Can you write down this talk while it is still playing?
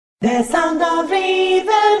The sound of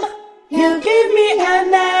rhythm, you give me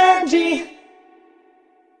energy.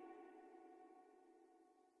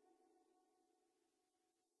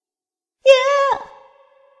 Yeah.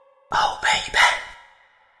 Oh baby.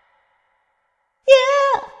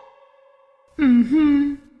 Yeah.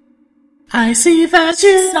 I see that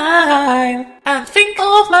you smile and think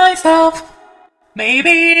of myself.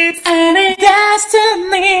 Maybe it's any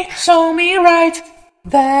destiny. Show me right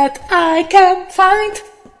that I can find.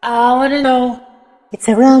 I wanna know. It's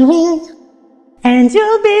around me, and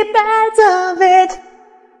you'll be part of it.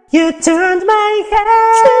 You turned my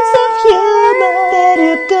head. Sense of humor that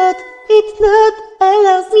you got. It's not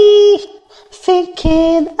allows me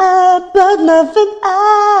thinking about nothing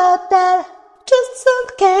out there. Just some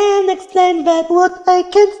can't explain that what I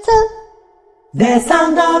can tell. The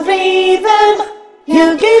sound of rhythm,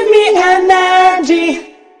 you give me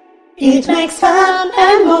energy. It makes fun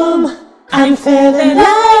and boom. I'm feeling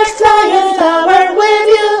like flying flower with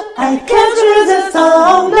you. I can't choose a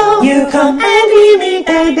song, no. You come and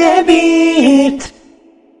imitate the beat.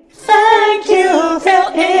 Thank you, feel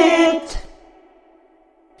it.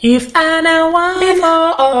 If anyone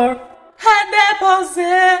more had that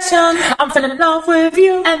position, I'm feeling in love with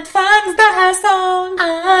you, and thanks that song.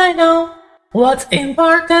 I know what's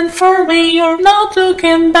important for me. You're not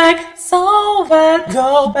looking back, so let's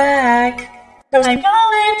go back. I'm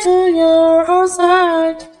going to your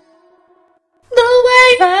side. The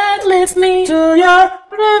way that leads me to your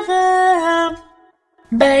rhythm.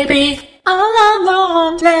 Baby, all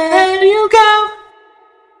alone, let you go.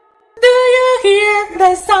 Do you hear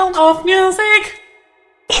the sound of music?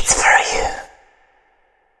 It's for you.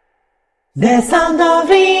 The sound of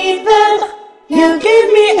rhythm, you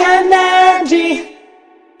give me energy.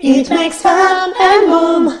 It makes fun and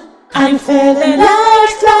boom. I'm feeling like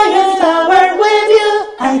flying flower with you.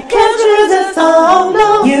 I can't choose a song,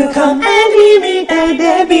 no. You come and imitate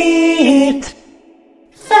the beat.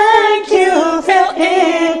 Thank you, feel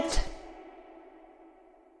it.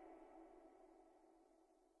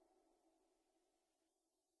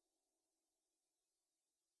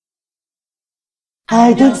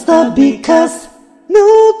 I don't stop because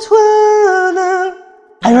not wanna.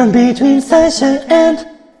 I run between session and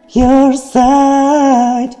your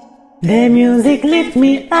side. The music lifts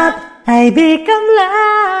me up, I become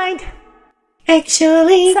light.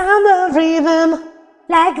 Actually, sound of rhythm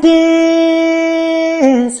like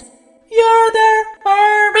this. You're there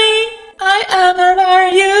for me, I am there for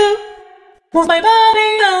you. Move my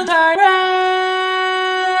body and direct.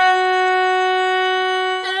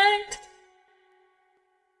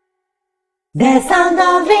 The sound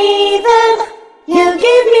of rhythm, you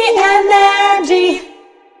give me energy.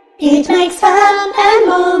 It makes fun and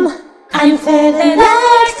boom. I'm feeling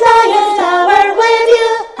like flying flower with you.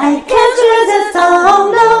 I can't choose a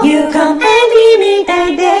song, no. You come and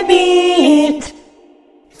imitate the beat.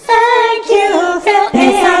 Thank you, feel it.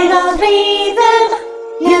 The sound of rhythm,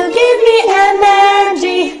 you give me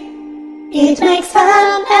energy. It makes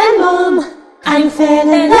fun and boom. I'm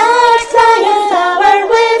feeling like